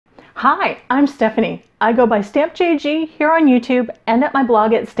Hi, I'm Stephanie. I go by StampJG here on YouTube and at my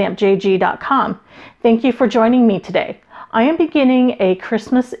blog at stampjg.com. Thank you for joining me today. I am beginning a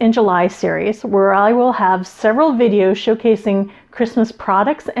Christmas in July series where I will have several videos showcasing Christmas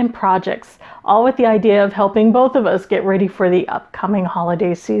products and projects, all with the idea of helping both of us get ready for the upcoming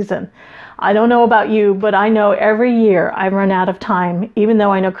holiday season. I don't know about you, but I know every year I run out of time, even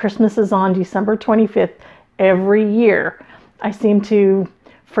though I know Christmas is on December 25th every year. I seem to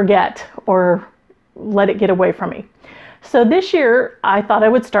forget or let it get away from me. So this year I thought I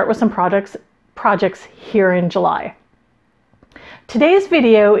would start with some projects here in July. Today's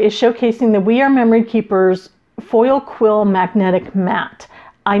video is showcasing the We Are Memory Keepers Foil Quill Magnetic Mat.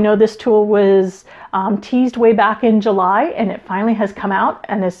 I know this tool was teased way back in July and it finally has come out,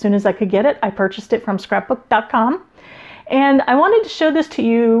 and as soon as I could get it, I purchased it from scrapbook.com. And I wanted to show this to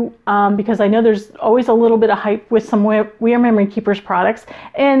you because I know there's always a little bit of hype with some We Are Memory Keepers products,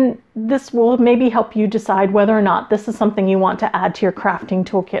 and this will maybe help you decide whether or not this is something you want to add to your crafting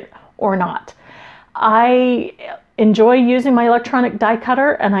toolkit or not. I enjoy using my electronic die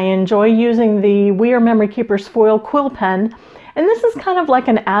cutter, and I enjoy using the We Are Memory Keepers foil quill pen, and this is kind of like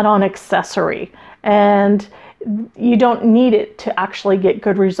an add-on accessory, and you don't need it to actually get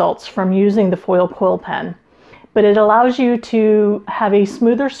good results from using the foil quill pen. But it allows you to have a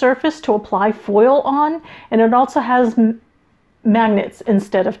smoother surface to apply foil on, and it also has magnets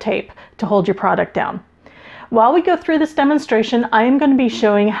instead of tape to hold your product down. While we go through this demonstration, I am going to be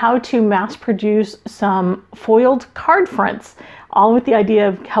showing how to mass produce some foiled card fronts, all with the idea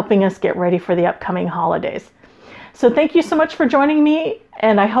of helping us get ready for the upcoming holidays. So thank you so much for joining me,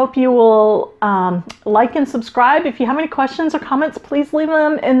 and I hope you will like and subscribe. If you have any questions or comments, please leave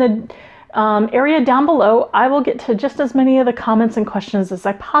them in the area down below. I will get to just as many of the comments and questions as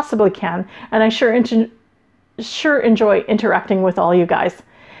I possibly can, and I sure enjoy interacting with all you guys.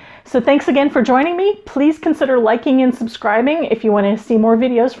 So thanks again for joining me. Please consider liking and subscribing if you want to see more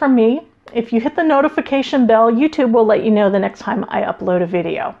videos from me. If you hit the notification bell, YouTube will let you know the next time I upload a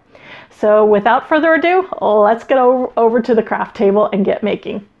video. So without further ado, let's get over to the craft table and get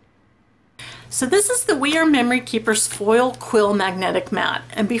making. So this is the We Are Memory Keepers Foil Quill Magnetic Mat.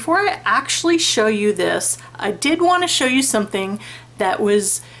 And before I actually show you this, I did want to show you something that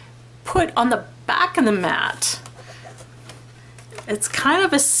was put on the back of the mat. It's kind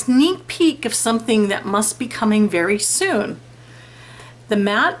of a sneak peek of something that must be coming very soon. The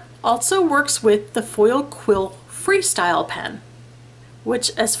mat also works with the Foil Quill Freestyle pen,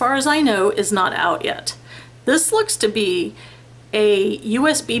 which as far as I know is not out yet. This looks to be a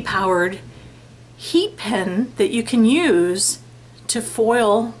USB powered heat pen that you can use to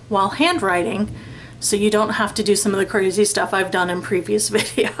foil while handwriting, so you don't have to do some of the crazy stuff I've done in previous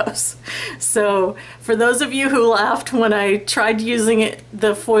videos. So for those of you who laughed when I tried using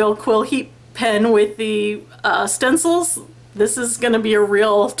the foil quill heat pen with the stencils, this is going to be a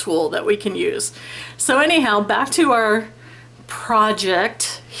real tool that we can use. So anyhow, back to our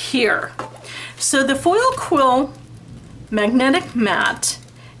project here. So the Foil Quill Magnetic Mat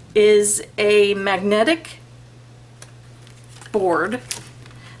is a magnetic board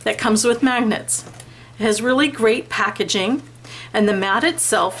that comes with magnets. It has really great packaging, and the mat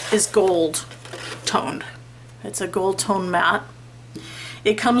itself is gold toned. It's a gold toned mat.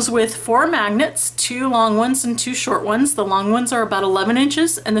 It comes with 4 magnets, 2 long ones and 2 short ones. The long ones are about 11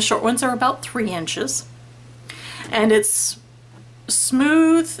 inches and the short ones are about 3 inches. And it's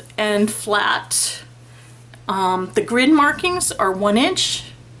smooth and flat. The grid markings are 1 inch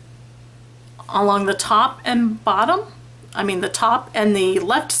along the top and bottom. I mean the top and the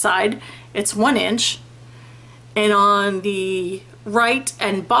left side, it's 1 inch, and on the right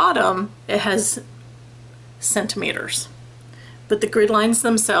and bottom it has centimeters, but the grid lines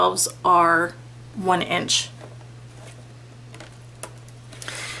themselves are 1 inch.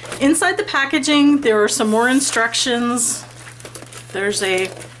 Inside the packaging there are some more instructions. There's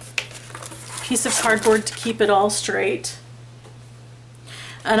a piece of cardboard to keep it all straight.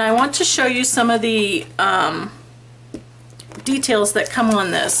 And I want to show you some of the details that come on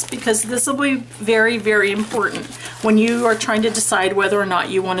this, because this will be very, very important when you are trying to decide whether or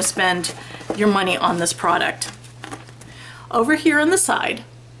not you want to spend your money on this product. Over here on the side,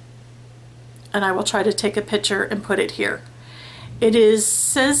 and I will try to take a picture and put it here,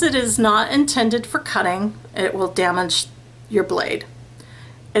 says it is not intended for cutting. It will damage your blade.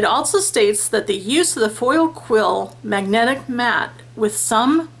 It also states that the use of the Foil Quill Magnetic Mat with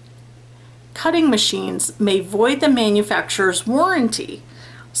some cutting machines may void the manufacturer's warranty.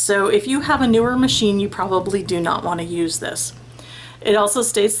 So if you have a newer machine, you probably do not want to use this. It also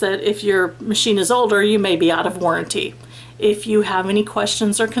states that if your machine is older, you may be out of warranty. If you have any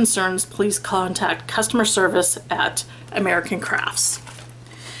questions or concerns, please contact customer service at American Crafts.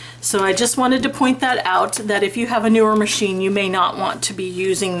 So I just wanted to point that out, that if you have a newer machine, you may not want to be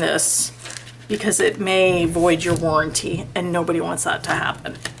using this because it may void your warranty, and nobody wants that to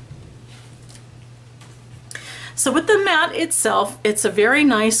happen. So with the mat itself, it's a very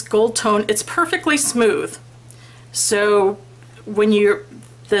nice gold tone. It's perfectly smooth. So when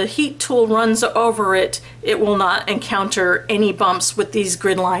the heat tool runs over it, it will not encounter any bumps with these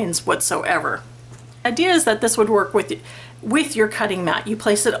grid lines whatsoever. The idea is that this would work with your cutting mat. You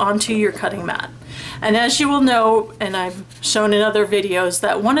place it onto your cutting mat. And as you will know, and I've shown in other videos,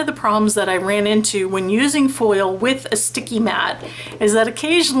 that one of the problems that I ran into when using foil with a sticky mat is that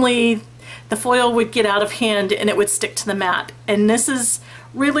occasionally the foil would get out of hand and it would stick to the mat. And this is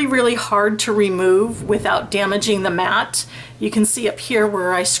really, really hard to remove without damaging the mat. You can see up here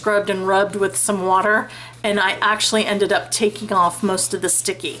where I scrubbed and rubbed with some water, and I actually ended up taking off most of the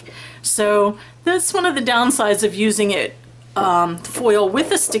sticky. So that's one of the downsides of using it foil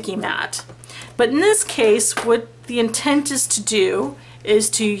with a sticky mat. But in this case, what the intent is to do is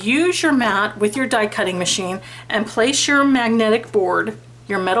to use your mat with your die cutting machine and place your magnetic board,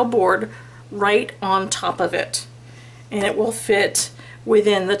 your metal board, right on top of it. And it will fit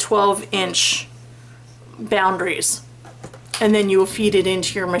within the 12-inch boundaries. And then you will feed it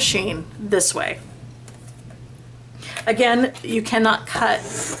into your machine this way. Again, you cannot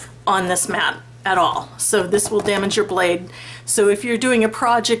cut on this mat at all, so this will damage your blade. So if you're doing a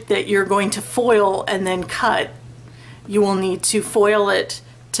project that you're going to foil and then cut, you will need to foil it,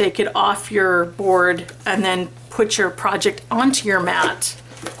 take it off your board, and then put your project onto your mat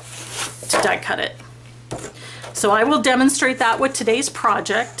to die cut it. So I will demonstrate that with today's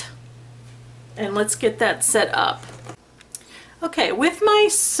project, and let's get that set up. Okay, with my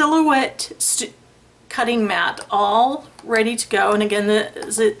silhouette cutting mat all ready to go, and again,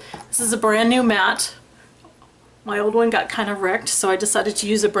 this is a brand new mat. My old one got kind of wrecked, so I decided to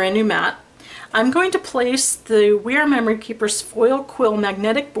use a brand new mat. I'm going to place the We Are Memory Keepers Foil Quill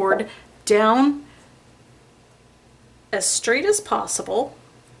Magnetic Board down as straight as possible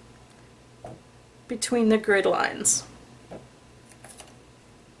between the grid lines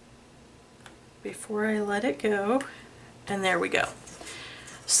before I let it go, and there we go.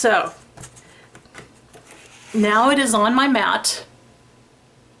 So now it is on my mat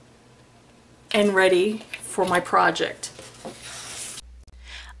and ready for my project.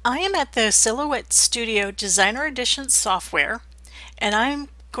 I am at the Silhouette Studio Designer Edition software, and I'm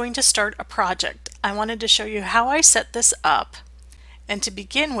going to start a project. I wanted to show you how I set this up, and to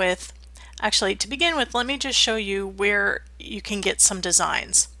begin with, let me just show you where you can get some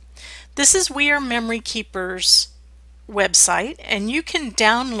designs. This is We Are Memory Keepers website, and you can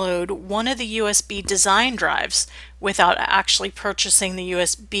download one of the USB design drives without actually purchasing the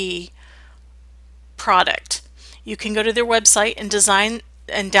USB product. You can go to their website and design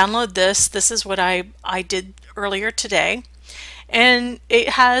and download this. This is what I did earlier today. And it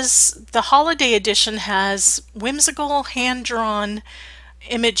has, the holiday edition has whimsical hand-drawn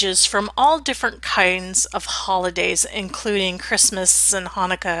images from all different kinds of holidays, including Christmas and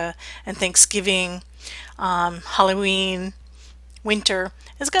Hanukkah and Thanksgiving, Halloween, winter.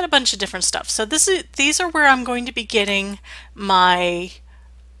 It's got a bunch of different stuff. So these are where I'm going to be getting my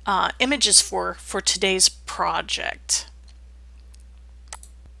images for today's project.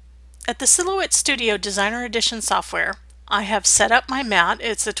 At the Silhouette Studio Designer Edition software, I have set up my mat.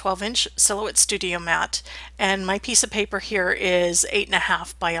 It's a 12-inch Silhouette Studio mat, and my piece of paper here is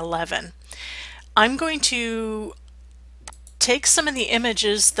 8.5 by 11. I'm going to take some of the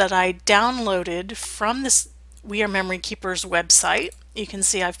images that I downloaded from this We Are Memory Keepers website. You can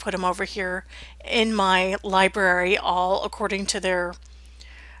see I've put them over here in my library, all according to their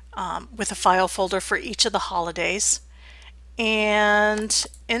with a file folder for each of the holidays. And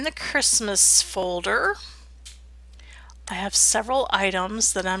in the Christmas folder, I have several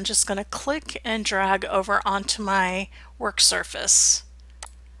items that I'm just going to click and drag over onto my work surface.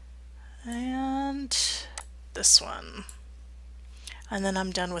 And this one. And then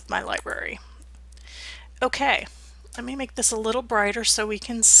I'm done with my library. Okay, let me make this a little brighter so we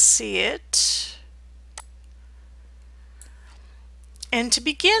can see it. And to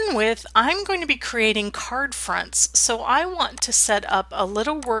begin with, I'm going to be creating card fronts. So I want to set up a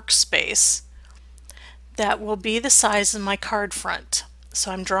little workspace that will be the size of my card front.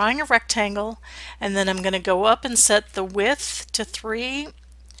 So I'm drawing a rectangle, and then I'm going to go up and set the width to 3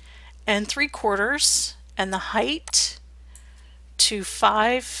 3/4 and the height to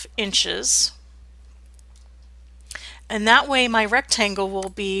 5 inches. And that way my rectangle will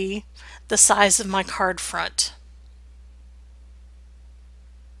be the size of my card front.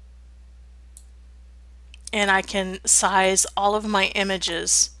 and I can size all of my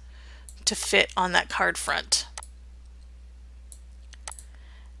images to fit on that card front.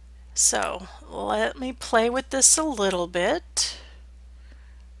 So let me play with this a little bit.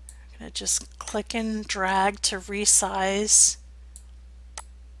 I'm going to just click and drag to resize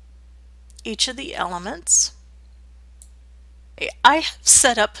each of the elements. I have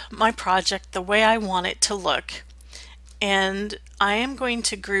set up my project the way I want it to look, and I am going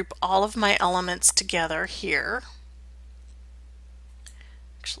to group all of my elements together here.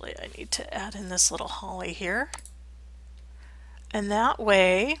 Actually, I need to add in this little holly here, and that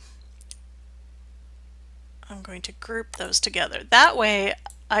way I'm going to group those together. That way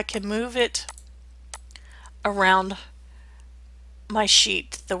I can move it around my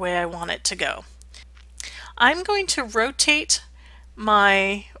sheet the way I want it to go. I'm going to rotate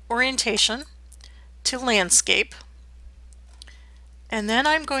my orientation to landscape, and then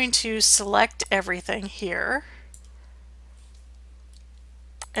I'm going to select everything here,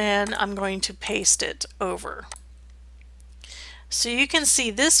 and I'm going to paste it over. So you can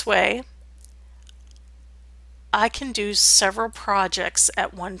see this way I can do several projects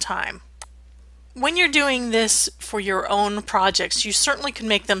at one time. When you're doing this for your own projects, you certainly can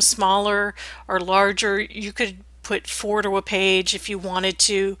make them smaller or larger. You could put 4 to a page if you wanted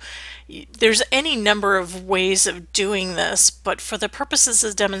to. There's any number of ways of doing this, but for the purposes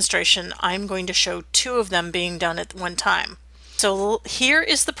of demonstration, I'm going to show 2 of them being done at one time. So here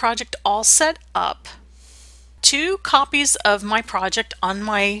is the project all set up. 2 copies of my project on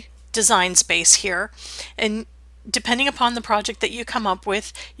my design space here, and depending upon the project that you come up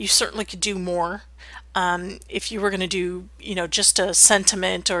with, you certainly could do more. If you were going to do, just a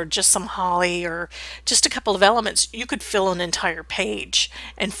sentiment or just some holly or just a couple of elements, you could fill an entire page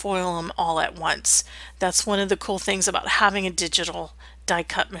and foil them all at once. That's one of the cool things about having a digital die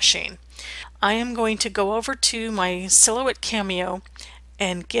cut machine. I am going to go over to my Silhouette Cameo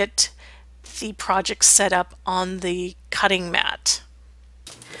and get the project set up on the cutting mat.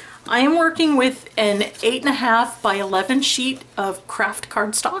 I am working with an 8.5 by 11 sheet of craft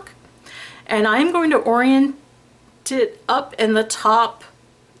cardstock, and I'm going to orient it up in the top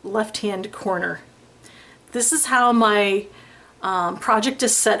left-hand corner. This is how my project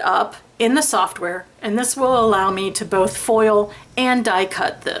is set up in the software, and this will allow me to both foil and die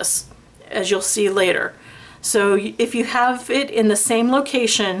cut this, as you'll see later. So if you have it in the same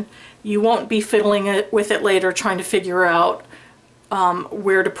location, you won't be fiddling with it later trying to figure out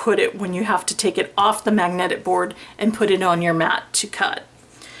where to put it when you have to take it off the magnetic board and put it on your mat to cut.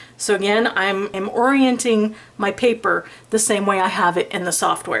 So again, I'm orienting my paper the same way I have it in the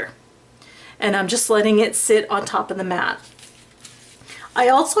software. And I'm just letting it sit on top of the mat. I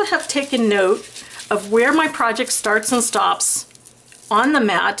also have taken note of where my project starts and stops on the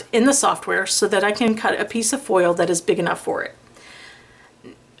mat in the software so that I can cut a piece of foil that is big enough for it.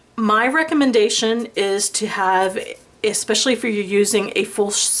 My recommendation is to have, especially if you're using a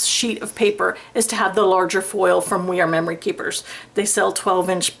full sheet of paper, is to have the larger foil from We Are Memory Keepers. They sell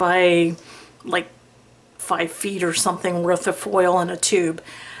 12-inch by like 5 feet or something worth of foil in a tube.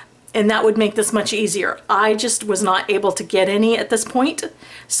 And that would make this much easier. I just was not able to get any at this point,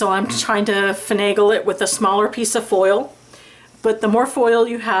 so I'm trying to finagle it with a smaller piece of foil. But the more foil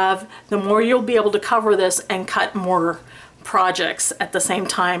you have, the more you'll be able to cover this and cut more projects at the same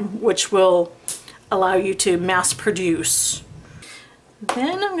time, which will allow you to mass produce.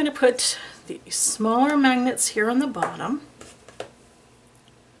 Then I'm going to put the smaller magnets here on the bottom.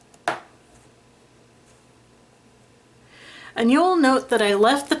 And you'll note that I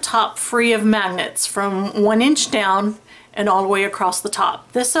left the top free of magnets from 1 inch down and all the way across the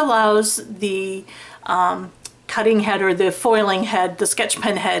top. This allows the cutting head or the foiling head, the sketch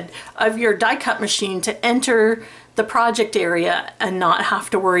pen head of your die cut machine to enter the project area and not have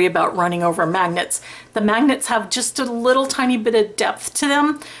to worry about running over magnets. The magnets have just a little tiny bit of depth to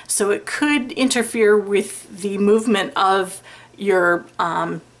them, so it could interfere with the movement of your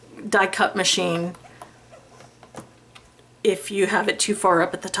die cut machine if you have it too far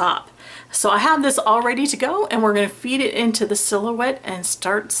up at the top. So I have this all ready to go, and we're going to feed it into the Silhouette and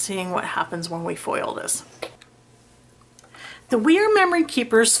start seeing what happens when we foil this. The We Are Memory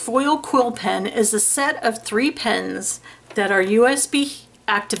Keepers Foil Quill Pen is a set of 3 pens that are USB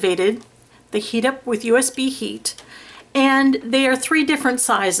activated. They heat up with USB heat, and they are 3 different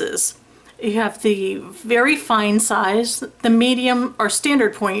sizes. You have the very fine size, the medium or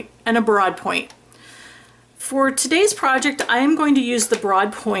standard point, and a broad point. For today's project, I am going to use the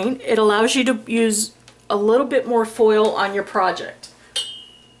broad point. It allows you to use a little bit more foil on your project.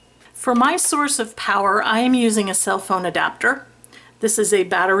 For my source of power, I am using a cell phone adapter. This is a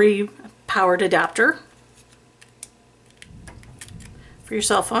battery powered adapter. for your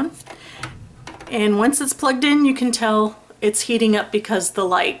cell phone. And once it's plugged in, you can tell it's heating up because the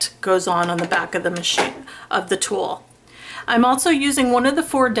light goes on the back of the machine, of the tool. I'm also using one of the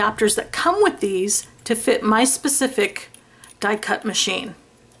 4 adapters that come with these to fit my specific die cut machine.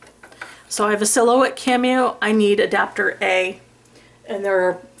 So I have a Silhouette Cameo, I need adapter A, and there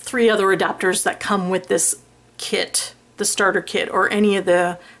are 3 other adapters that come with this kit, the starter kit, or any of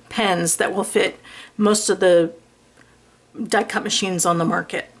the pens that will fit most of the die cut machines on the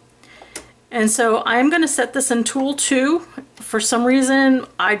market. And so I'm going to set this in tool 2. For some reason,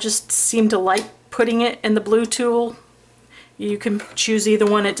 I just seem to like putting it in the blue tool. You can choose either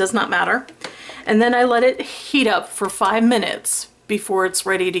one, it does not matter. And then I let it heat up for 5 minutes before it's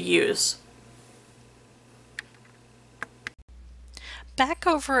ready to use. Back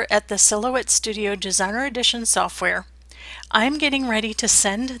over at the Silhouette Studio Designer Edition software, I'm getting ready to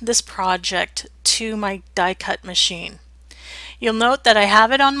send this project to my die cut machine. You'll note that I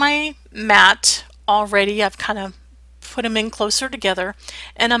have it on my mat already. I've kind of put them in closer together,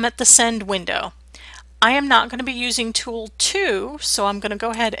 and I'm at the send window. I am not going to be using tool 2, so I'm going to go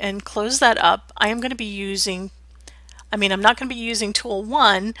ahead and close that up. I'm not going to be using tool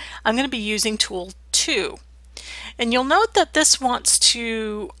 1, I'm going to be using tool 2. And you'll note that this wants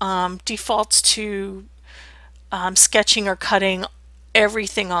to defaults to sketching or cutting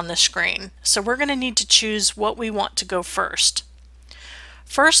everything on the screen. So we're going to need to choose what we want to go first.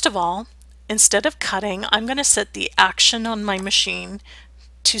 First of all, instead of cutting, I'm going to set the action on my machine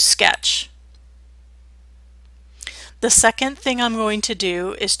to sketch. The second thing I'm going to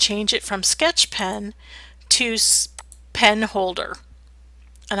do is change it from sketch pen to pen holder.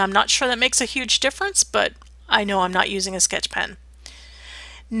 And I'm not sure that makes a huge difference, but I know I'm not using a sketch pen.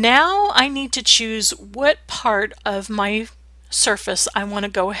 Now I need to choose what part of my surface I want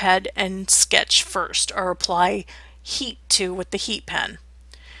to go ahead and sketch first or apply heat to with the heat pen.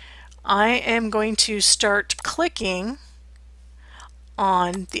 I am going to start clicking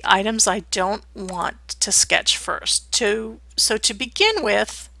on the items I don't want to sketch first. So to begin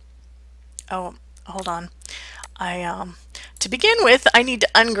with, oh, hold on. To begin with, I need to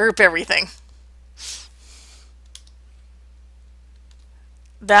ungroup everything.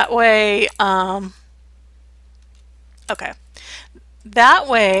 That way, okay. That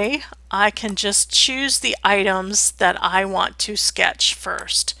way, I can just choose the items that I want to sketch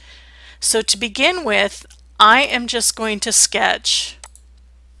first. So to begin with, I am just going to sketch.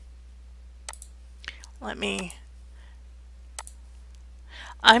 I'm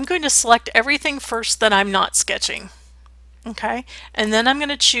going to select everything first that I'm not sketching. Okay, and then I'm going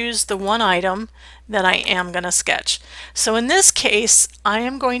to choose the one item that I am going to sketch. So in this case, I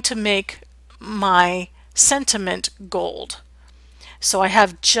am going to make my sentiment gold. So I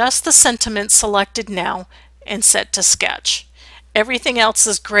have just the sentiment selected now and set to sketch. Everything else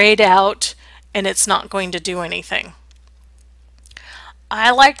is grayed out and it's not going to do anything. I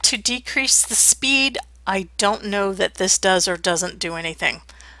like to decrease the speed. I don't know that this does or doesn't do anything.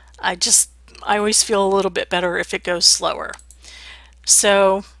 I always feel a little bit better if it goes slower.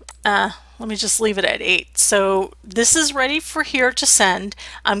 So let me just leave it at 8. So this is ready for here to send.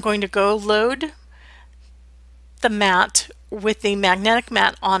 I'm going to go load the mat with the magnetic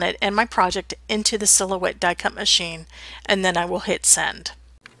mat on it and my project into the Silhouette die cut machine, and then I will hit send.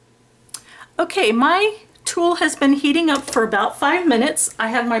 Okay, my tool has been heating up for about 5 minutes. I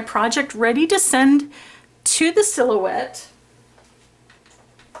have my project ready to send to the Silhouette.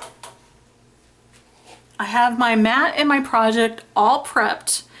 I have my mat and my project all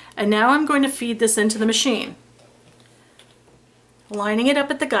prepped, and now I'm going to feed this into the machine, lining it up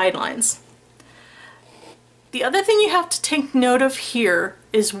at the guidelines. The other thing you have to take note of here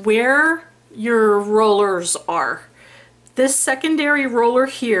is where your rollers are. This secondary roller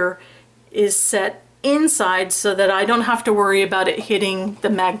here is set inside so that I don't have to worry about it hitting the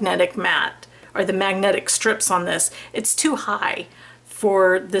magnetic mat or the magnetic strips on this. It's too high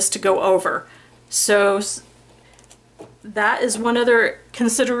for this to go over. So that is one other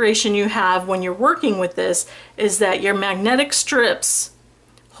consideration you have when you're working with this, is that your magnetic strips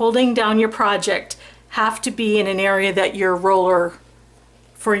holding down your project have to be in an area that your roller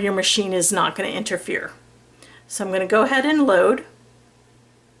for your machine is not going to interfere. So I'm going to go ahead and load.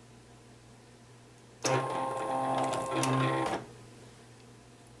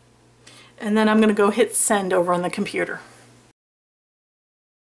 And then I'm going to go hit send over on the computer.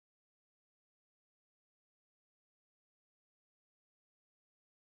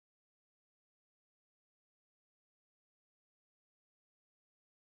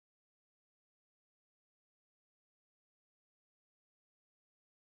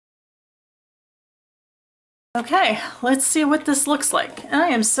 Okay, let's see what this looks like. I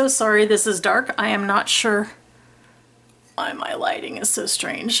am so sorry this is dark. I am not sure why my lighting is so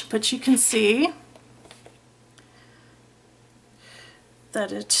strange, but you can see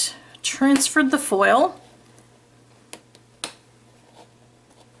that it transferred the foil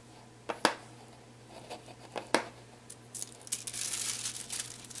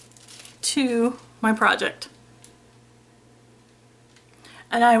to my project.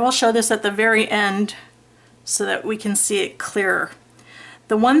 And I will show this at the very end so that we can see it clearer.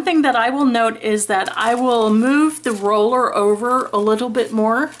 The one thing that I will note is that I will move the roller over a little bit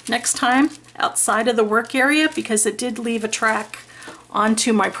more next time outside of the work area because it did leave a track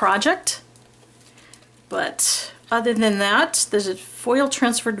onto my project. But other than that, the foil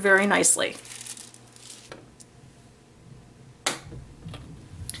transferred very nicely.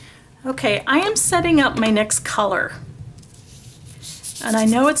 Okay, I am setting up my next color. And I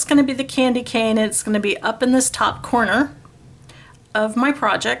know it's going to be the candy cane. It's going to be up in this top corner of my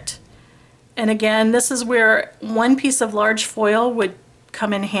project. And again, this is where one piece of large foil would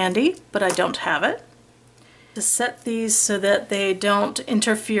come in handy, but I don't have it. To set these so that they don't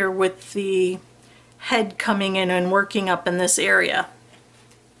interfere with the head coming in and working up in this area.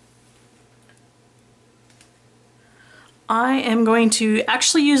 I am going to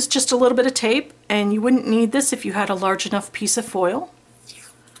actually use just a little bit of tape, and you wouldn't need this if you had a large enough piece of foil.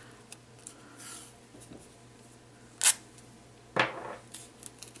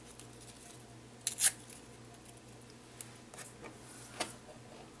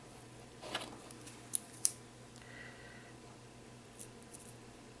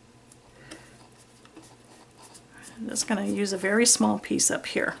 I'm just going to use a very small piece up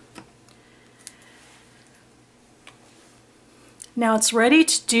here. Now it's ready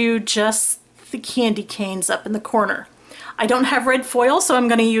to do just the candy canes up in the corner. I don't have red foil, so I'm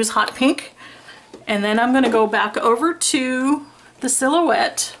going to use hot pink. And then I'm going to go back over to the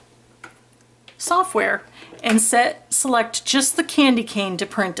Silhouette software and select just the candy cane to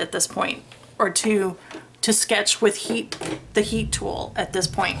print at this point, or to sketch with the heat tool at this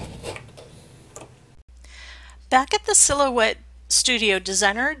point. Back at the Silhouette Studio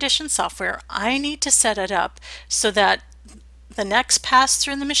Designer Edition software, I need to set it up so that the next pass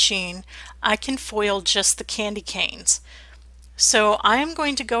through the machine, I can foil just the candy canes. So I am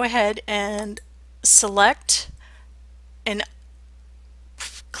going to go ahead and select and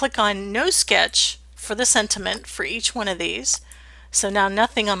click on No Sketch for the sentiment for each one of these. So now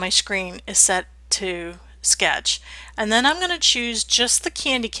nothing on my screen is set to sketch. And then I'm going to choose just the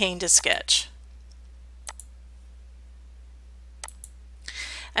candy cane to sketch.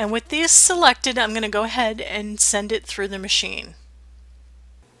 And with these selected, I'm going to go ahead and send it through the machine.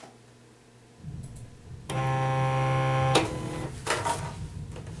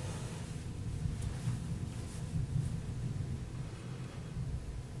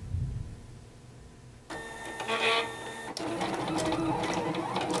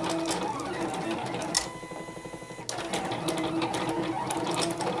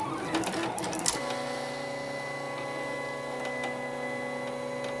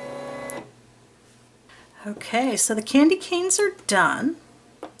 Okay, so the candy canes are done.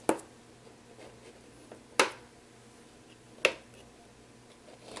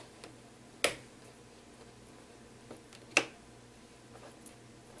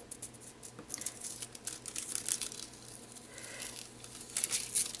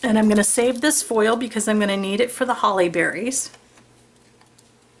 And I'm going to save this foil because I'm going to need it for the holly berries.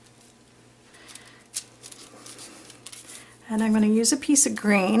 And I'm going to use a piece of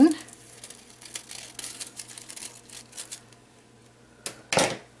green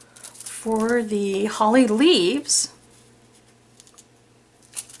for the holly leaves.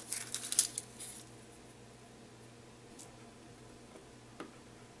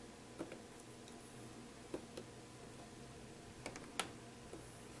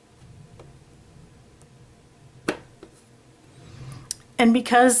 And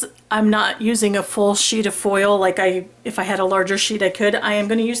because I'm not using a full sheet of foil like if I had a larger sheet I could, I am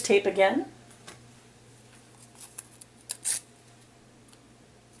going to use tape again.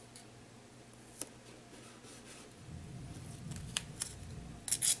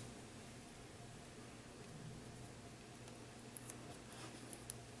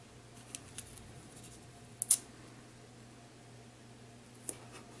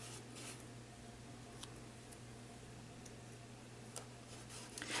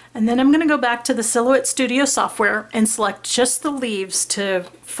 And then I'm going to go back to the Silhouette Studio software and select just the leaves to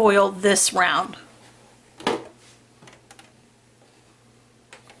foil this round.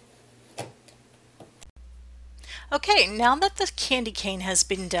 Okay, now that the candy cane has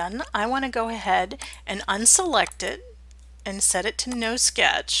been done, I want to go ahead and unselect it and set it to no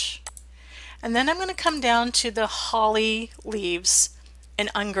sketch. And then I'm going to come down to the holly leaves and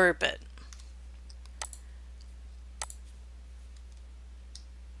ungroup it.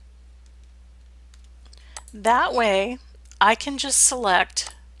 That way I can just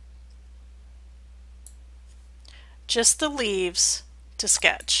select just the leaves to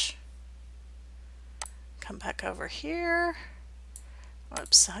sketch. Come back over here.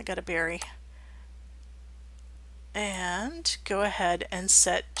 Whoops, I got a berry. And go ahead and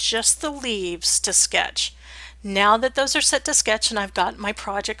set just the leaves to sketch. Now that those are set to sketch and I've got my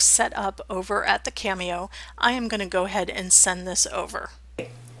project set up over at the Cameo, I am going to go ahead and send this over.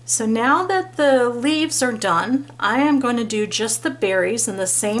 So now that the leaves are done, I am going to do just the berries in the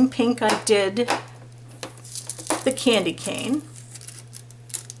same pink I did the candy cane.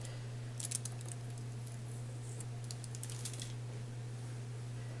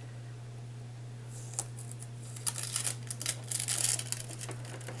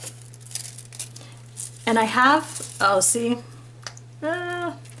 And I have, oh, see,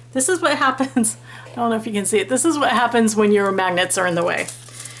 this is what happens. I don't know if you can see it. This is what happens when your magnets are in the way.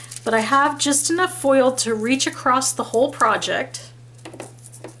 But I have just enough foil to reach across the whole project.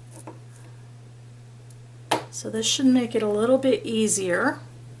 So this should make it a little bit easier.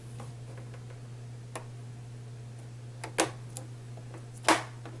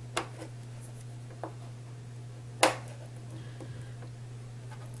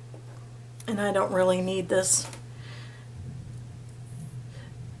 And I don't really need this.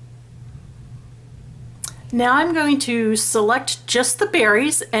 Now I'm going to select just the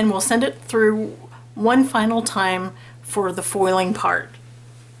berries and we'll send it through one final time for the foiling part.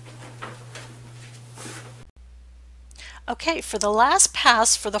 Okay, for the last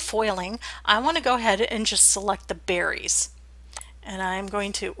pass for the foiling, I want to go ahead and just select the berries. And I'm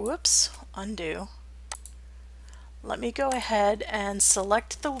going to, whoops, undo. Let me go ahead and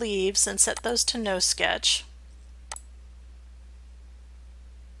select the leaves and set those to no sketch.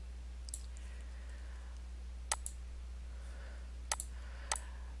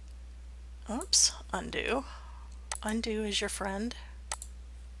 Oops, undo. Undo is your friend.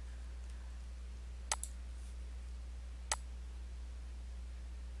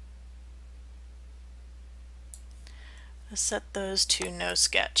 Set those to no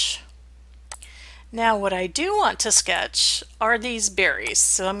sketch. Now what I do want to sketch are these berries,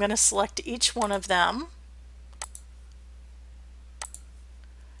 so I'm going to select each one of them.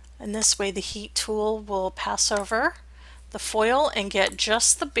 And this way the heat tool will pass over the foil and get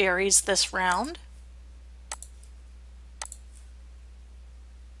just the berries this round.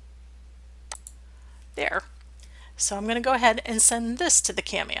 There. So I'm going to go ahead and send this to the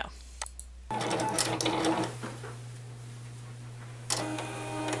Cameo.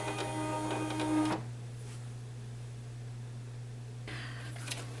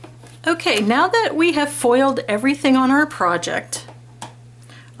 Okay, now that we have foiled everything on our project,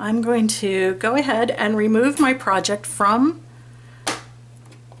 I'm going to go ahead and remove my project from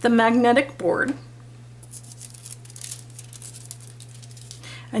the magnetic board.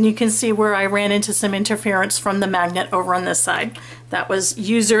 And you can see where I ran into some interference from the magnet over on this side. That was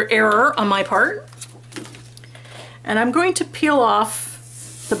user error on my part. And I'm going to peel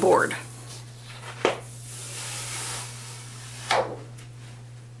off the board.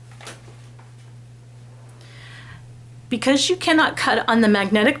 Because you cannot cut on the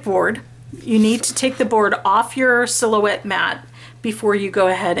magnetic board, you need to take the board off your silhouette mat before you go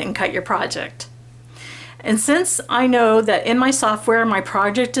ahead and cut your project. And since I know that in my software my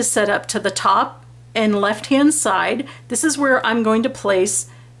project is set up to the top and left hand side, this is where I'm going to place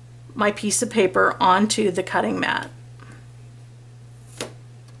my piece of paper onto the cutting mat.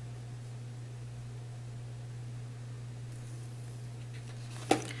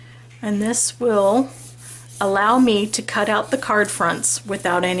 And this will allow me to cut out the card fronts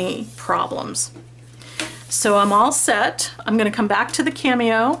without any problems. So I'm all set. I'm going to come back to the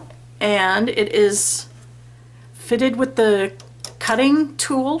Cameo, and it is fitted with the cutting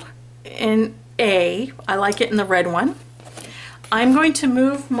tool in A. I like it in the red one. I'm going to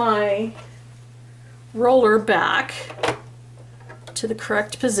move my roller back to the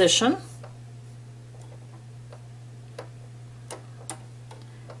correct position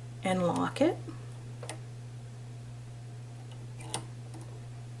and lock it.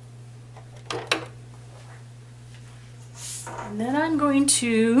 And then I'm going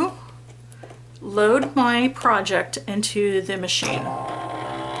to load my project into the machine.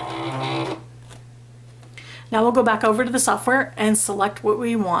 Now we'll go back over to the software and select what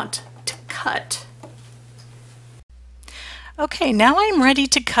we want to cut. Okay, now I'm ready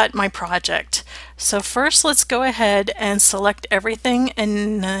to cut my project. So first let's go ahead and select everything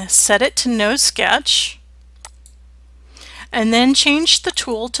and set it to no sketch. And then change the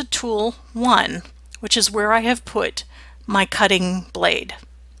tool to tool 1, which is where I have put my cutting blade.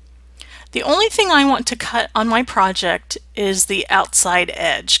 The only thing I want to cut on my project is the outside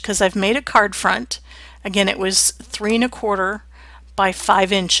edge because I've made a card front. Again, it was 3 1/4 by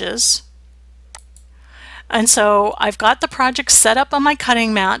 5 inches. And so I've got the project set up on my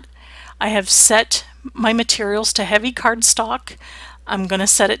cutting mat. I have set my materials to heavy cardstock. I'm going to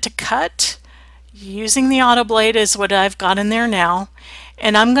set it to cut. Using the auto blade is what I've got in there now.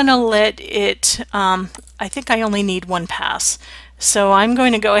 And I'm going to let it, I think I only need 1 pass. So I'm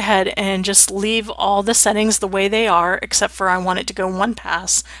going to go ahead and just leave all the settings the way they are, except for I want it to go 1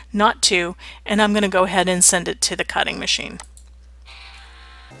 pass, not 2. And I'm going to go ahead and send it to the cutting machine.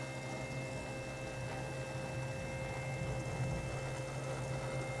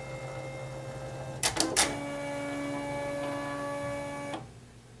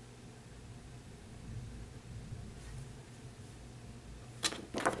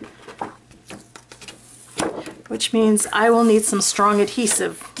 Which means I will need some strong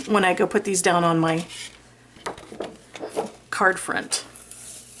adhesive when I go put these down on my card front.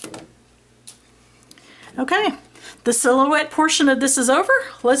 Okay, the silhouette portion of this is over.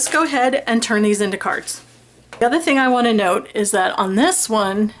 Let's go ahead and turn these into cards. The other thing I want to note is that on this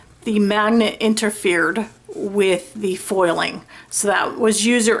one, the magnet interfered with the foiling. So that was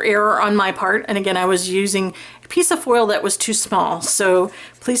user error on my part. And again, I was using a piece of foil that was too small. So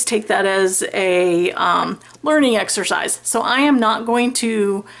please take that as a learning exercise. So I am not going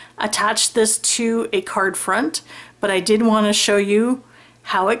to attach this to a card front, but I did want to show you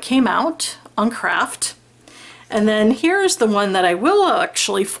how it came out on craft. And then here's the one that I will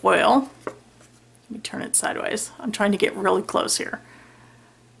actually foil. Let me turn it sideways. I'm trying to get really close here.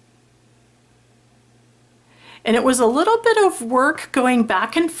 And it was a little bit of work going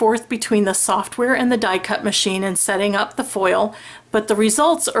back and forth between the software and the die cut machine and setting up the foil, but the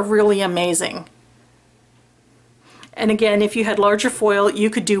results are really amazing. And again, if you had larger foil,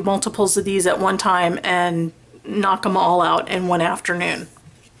 you could do multiples of these at one time and knock them all out in one afternoon.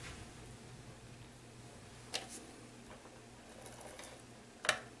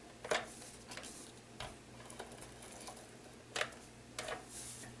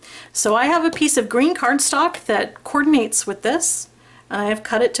 So I have a piece of green cardstock that coordinates with this. I have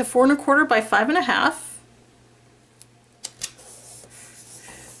cut it to 4 1/4 by 5 1/2.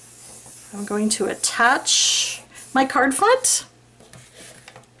 I'm going to attach my card front.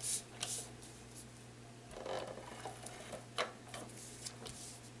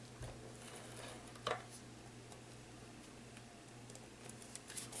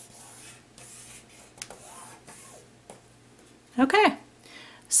 Okay.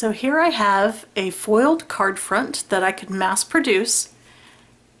 So here I have a foiled card front that I could mass produce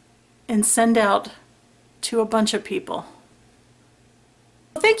and send out to a bunch of people.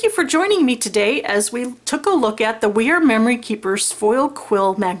 Thank you for joining me today as we took a look at the We Are Memory Keepers Foil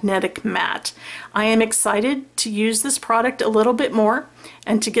Quill Magnetic Mat. I am excited to use this product a little bit more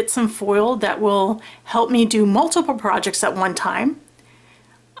and to get some foil that will help me do multiple projects at one time.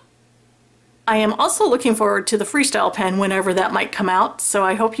 I am also looking forward to the freestyle pen whenever that might come out, so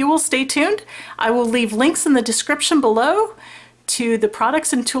I hope you will stay tuned. I will leave links in the description below to the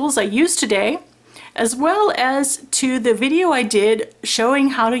products and tools I used today, as well as to the video I did showing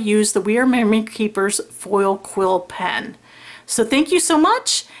how to use the We Are Memory Keepers Foil Quill Pen. So thank you so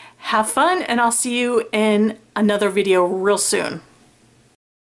much, have fun, and I'll see you in another video real soon.